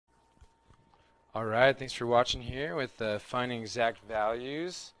All right, thanks for watching here with finding exact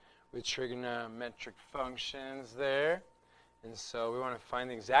values with trigonometric functions there. And so we want to find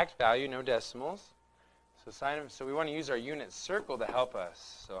the exact value, no decimals. So we want to use our unit circle to help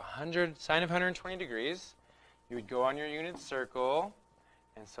us. So sine of 120 degrees, you would go on your unit circle.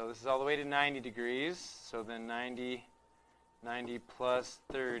 And so this is all the way to 90 degrees. So then 90 plus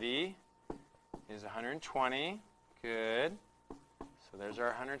 30 is 120. Good. So there's our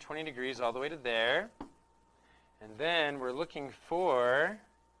 120 degrees all the way to there. And then we're looking for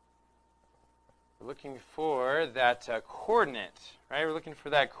that coordinate, right? We're looking for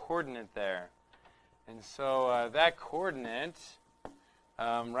that coordinate there. And so that coordinate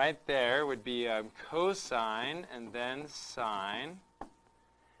right there would be cosine and then sine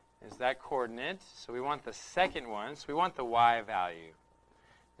is that coordinate. So we want the second one. So we want the y value.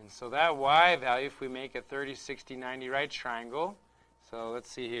 And so that y value, if we make a 30, 60, 90 right triangle, so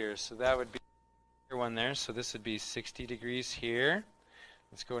let's see here. So that would be one there. So this would be 60 degrees here.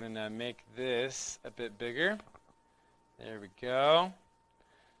 Let's go ahead and make this a bit bigger. There we go.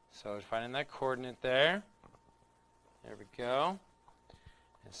 So finding that coordinate there. There we go.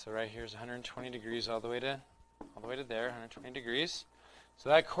 And so right here is 120 degrees all the way to there, 120 degrees. So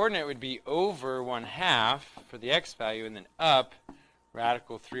that coordinate would be over 1/2 for the x value, and then up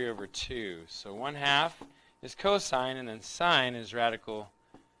radical 3 over 2. So 1/2 is cosine, and then sine is radical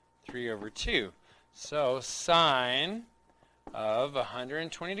 3 over 2. So sine of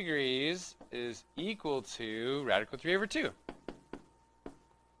 120 degrees is equal to radical 3 over 2.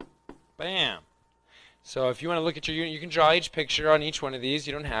 Bam. So if you want to look at your unit, you can draw each picture on each one of these.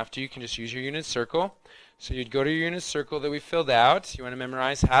 You don't have to. You can just use your unit circle. So you'd go to your unit circle that we filled out. You want to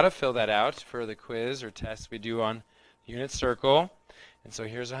memorize how to fill that out for the quiz or test we do on unit circle. And so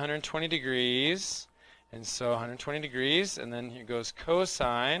here's 120 degrees. And so 120 degrees, and then here goes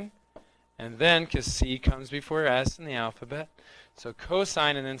cosine. And then, because C comes before S in the alphabet, so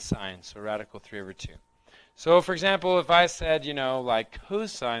cosine and then sine, so radical 3 over 2. So for example, if I said, like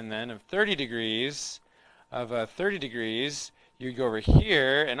cosine then of 30 degrees, you'd go over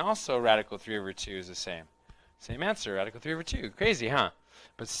here, and also radical 3 over 2 is the same. Same answer, radical 3 over 2. Crazy, huh?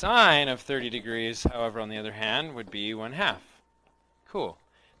 But sine of 30 degrees, however, on the other hand, would be 1/2. Cool.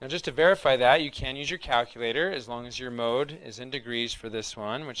 Now just to verify that, you can use your calculator as long as your mode is in degrees for this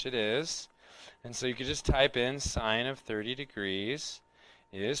one, which it is. And so you could just type in sine of 30 degrees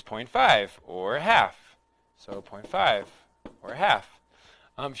is 0.5 or 1/2. So 0.5 or 1/2.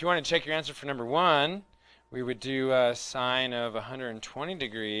 If you want to check your answer for number 1, we would do sine of 120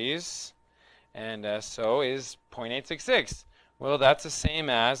 degrees, and so is 0.866. Well, that's the same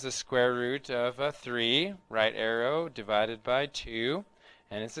as the square root of 3, right arrow, divided by 2,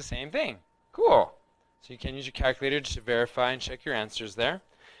 and it's the same thing. Cool. So you can use your calculator to verify and check your answers there.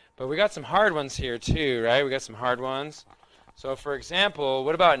 But we got some hard ones here too, right? We got some hard ones. So for example,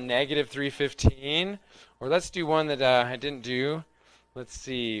 what about negative 315? Or let's do one that I didn't do. Let's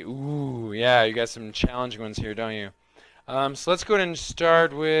see. Ooh, yeah, you got some challenging ones here, don't you? So let's go ahead and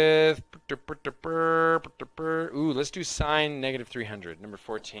start with, let's do sine negative 300, number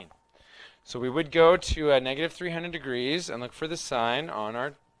 14. So we would go to negative 300 degrees and look for the sine on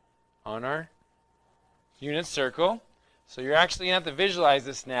our unit circle. So you're actually going to have to visualize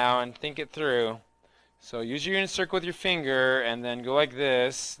this now and think it through. So use your unit circle with your finger and then go like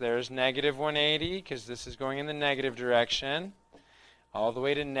this. There's negative 180 because this is going in the negative direction. All the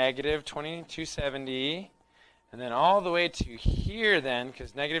way to negative 2270. And then all the way to here then,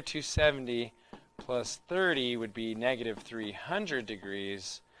 because negative 270 plus 30 would be negative 300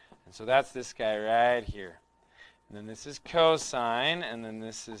 degrees. And so that's this guy right here. And then this is cosine, and then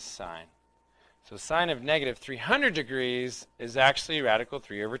this is sine. So sine of negative 300 degrees is actually radical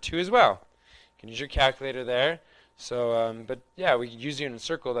 3 over 2 as well. You can use your calculator there. So, but yeah, we could use the unit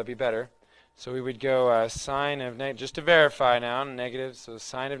circle. That'd be better. So we would go sine of, just to verify now, negative, so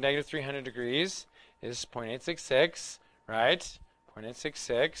sine of negative 300 degrees is 0.866, right?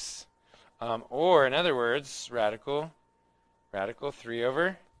 0.866. Or in other words, radical 3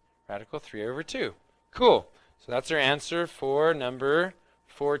 over 2. Cool. So that's our answer for number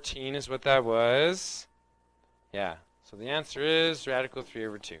 14 is what that was. Yeah. So the answer is radical 3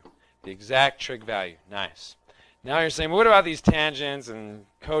 over 2. The exact trig value. Nice. Now you're saying, well, what about these tangents and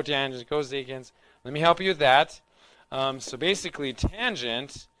cotangents, cosecants? Let me help you with that. So basically,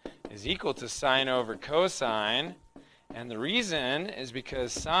 tangent is equal to sine over cosine. And the reason is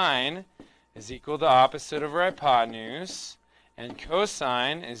because sine is equal to opposite over hypotenuse. And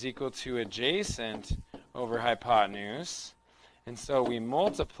cosine is equal to adjacent over hypotenuse. And so we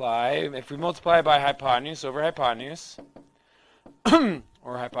multiply, if we multiply by hypotenuse over hypotenuse,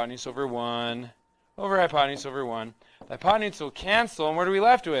 or hypotenuse over 1, over hypotenuse over 1. The hypotenuse will cancel, and what are we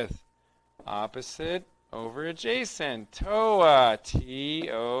left with? Opposite over adjacent. TOA.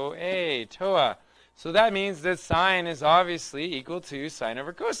 T-O-A. TOA. So that means that sine is obviously equal to sine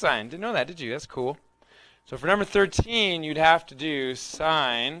over cosine. Didn't know that, did you? That's cool. So for number 13, you'd have to do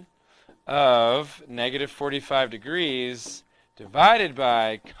sine of negative 45 degrees divided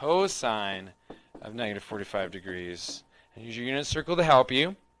by cosine of negative 45 degrees. And use your unit circle to help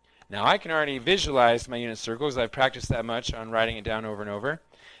you. Now I can already visualize my unit circle because I've practiced that much on writing it down over and over.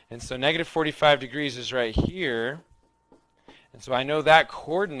 And so negative 45 degrees is right here. And so I know that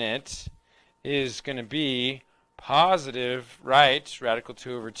coordinate is going to be positive right radical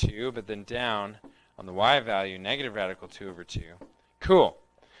 2 over 2, but then down on the y value negative radical 2 over 2. Cool.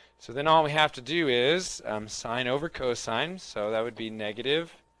 So then all we have to do is sine over cosine. So that would be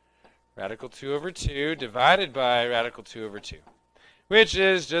negative radical 2 over 2 divided by radical 2 over 2, which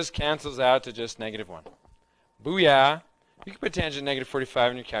is just cancels out to just negative 1. Booyah. You can put tangent negative 45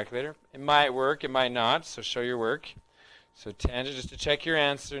 in your calculator. It might work, it might not, so show your work. So tangent, just to check your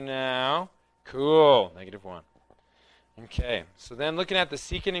answer now. Cool, negative 1. Okay, so then looking at the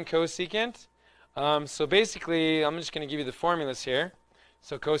secant and cosecant. So basically, I'm just going to give you the formulas here.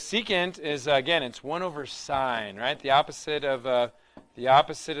 So cosecant is, again, it's 1 over sine, right? The opposite of the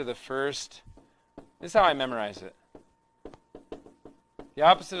first. This is how I memorize it. The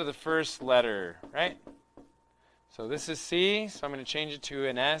opposite of the first letter, right? So this is C, so I'm going to change it to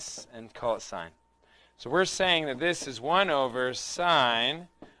an S and call it sine. So we're saying that this is 1 over sine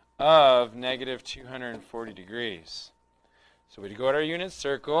of negative 240 degrees. So we go to our unit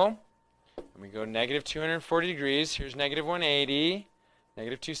circle, and we go negative 240 degrees. Here's negative 180.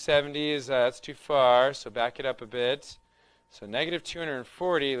 Negative 270 is, that's too far, so back it up a bit. So negative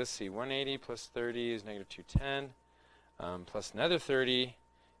 240, let's see, 180 plus 30 is negative 210. Plus another 30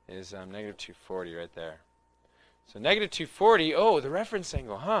 is negative 240 right there. So negative 240, oh, the reference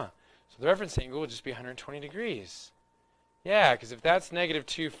angle, huh? So the reference angle would just be 120 degrees. Yeah, because if that's negative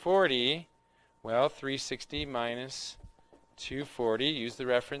 240, well, 360 minus 240, use the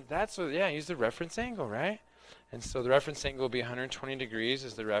reference, yeah, use the reference angle, right? And so the reference angle will be 120 degrees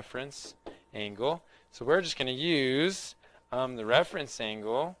as the reference angle. So we're just going to use the reference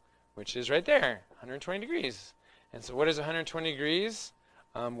angle, which is right there, 120 degrees. And so what is 120 degrees?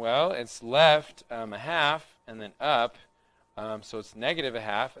 Well, it's left a half and then up. So it's negative a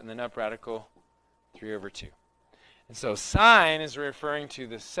half and then up radical 3 over 2. And so sine is referring to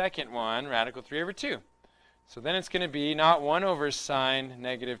the second one, radical 3 over 2. So then it's going to be not 1 over sine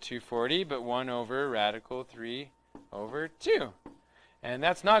negative 240, but 1 over radical 3 over 2. And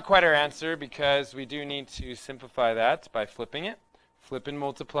that's not quite our answer because we do need to simplify that by flipping it. Flip and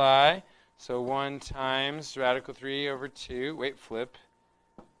multiply. So 1 times radical 3 over 2. Wait, flip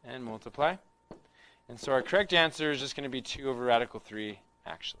and multiply. And so our correct answer is just going to be 2 over radical 3,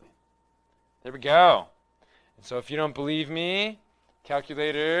 actually. There we go. And so if you don't believe me,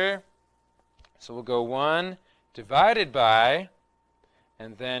 calculator. So we'll go 1 divided by,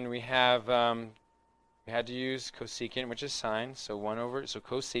 and then we have, we had to use cosecant, which is sine. So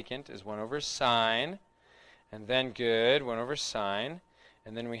cosecant is 1 over sine. And then 1 over sine.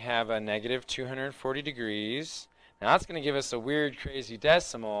 And then we have a negative 240 degrees. Now that's going to give us a weird, crazy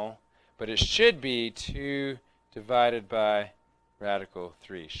decimal, but it should be 2 divided by radical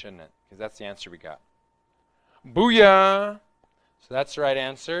 3, shouldn't it? Because that's the answer we got. Booyah! So that's the right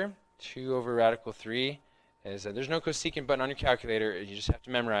answer. 2 over radical 3 is, there's no cosecant button on your calculator. You just have to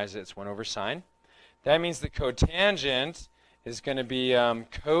memorize it. It's 1 over sine. That means the cotangent is going to be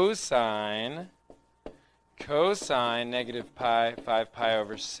cosine negative 5 pi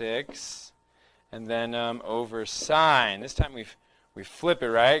over 6, and then over sine. This time we flip it,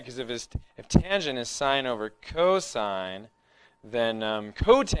 right? Because if tangent is sine over cosine, then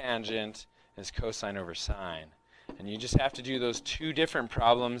cotangent is cosine over sine. And you just have to do those 2 different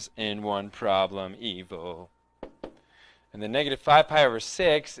problems in one problem, evil. And then negative 5 pi over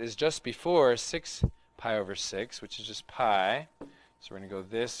 6 is just before 6 pi over 6, which is just pi. So we're going to go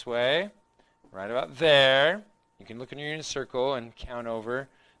this way, right about there. You can look in your unit circle and count over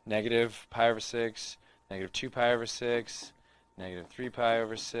negative pi over 6, negative 2 pi over 6, negative 3 pi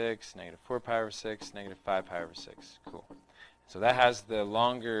over 6, negative 4 pi over 6, negative 5 pi over 6. Cool. So that has the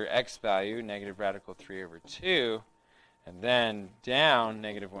longer x value, negative radical 3 over 2, and then down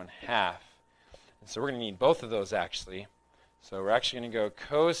negative 1/2. And so we're going to need both of those actually. So we're actually going to go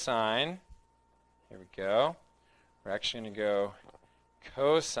cosine. Here we go. We're actually going to go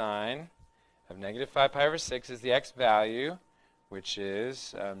cosine of negative 5 pi over 6 is the x value, which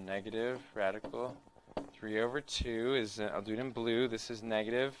is negative radical 3 over 2 is, I'll do it in blue, this is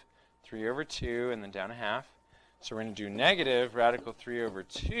negative 3 over 2, and then down a half. So we're going to do negative radical 3 over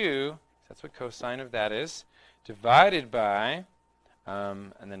 2, that's what cosine of that is, divided by,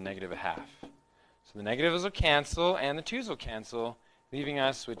 and then negative a half. So the negatives will cancel, and the 2's will cancel, leaving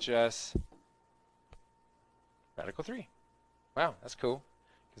us with just radical 3. Wow, that's cool.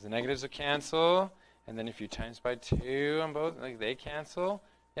 Because the negatives will cancel, and then if you times by 2 on both, like they cancel,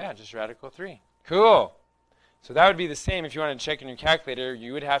 yeah, just radical 3. Cool. So that would be the same if you wanted to check in your calculator.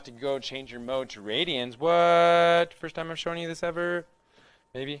 You would have to go change your mode to radians. What? First time I'm showing you this ever?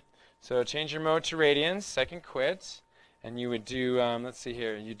 Maybe. So change your mode to radians, second quit, and you would do, let's see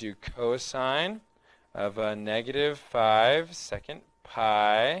here, you do cosine of negative 5 second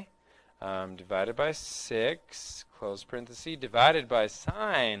pi divided by 6, close parenthesis, divided by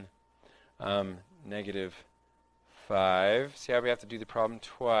sine negative 5. See how we have to do the problem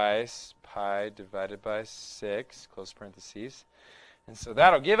twice, pi divided by 6, close parentheses. And so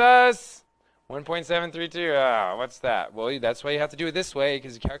that'll give us 1.732. Ah, what's that? Well, that's why you have to do it this way,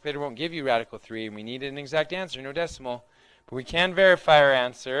 because the calculator won't give you radical 3, and we need an exact answer, no decimal. But we can verify our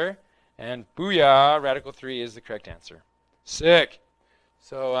answer, and booyah, radical 3 is the correct answer. Sick.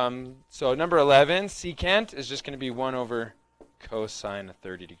 So, so number 11, secant, is just going to be 1 over cosine of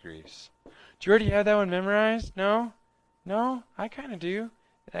 30 degrees. Do you already have that one memorized? No? No? I kind of do.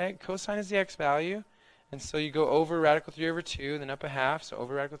 Cosine is the x value. And so you go over radical 3 over 2, then up a half. So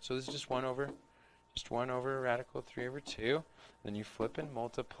over radical, so this is just 1 over radical 3 over 2. Then you flip and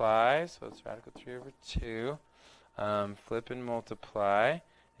multiply. So it's radical 3 over 2. Flip and multiply.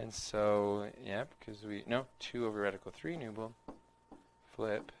 And so, yeah, because 2 over radical 3, Newbold.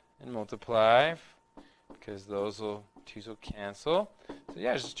 Flip and multiply, because those 2's will cancel. So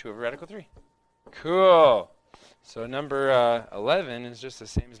yeah, it's just 2 over radical 3. Cool. So number 11 is just the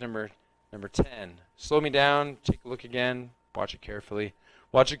same as number 10. Slow me down, take a look again, watch it carefully.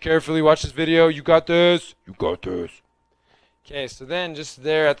 Watch it carefully, watch this video. You got this. You got this. Okay, so then just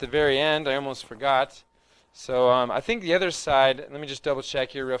there at the very end, I almost forgot. So I think the other side, let me just double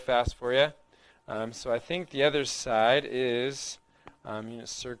check here real fast for you. So I think the other side is unit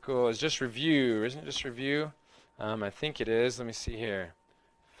circle is just review, isn't it? Just review. I think it is. Let me see here.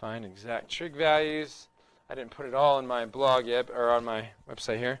 Find exact trig values. I didn't put it all in my blog yet, or on my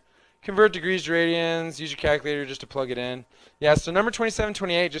website here. Convert degrees to radians. Use your calculator just to plug it in. Yeah, so number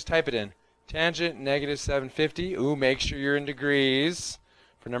 2728, just type it in. Tangent negative 750. Ooh, make sure you're in degrees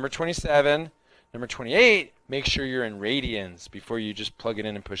for number 27. Number 28, make sure you're in radians before you just plug it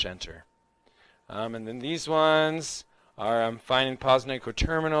in and push enter. And then these ones are finding positive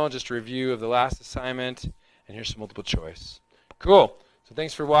coterminal, just a review of the last assignment, and here's some multiple choice. Cool. So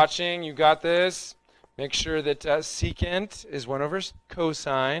thanks for watching. You got this. Make sure that secant is 1 over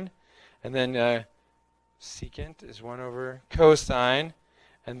cosine, and then secant is 1 over cosine,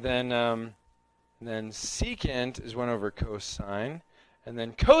 and then secant is 1 over cosine, and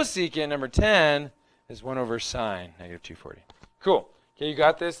then cosecant, number 10, is 1 over sine, negative 240. Cool. Okay, you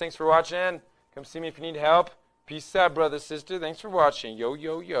got this. Thanks for watching. Come see me if you need help. Peace out, brother, sister. Thanks for watching. Yo,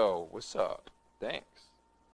 yo, yo. What's up? Thanks.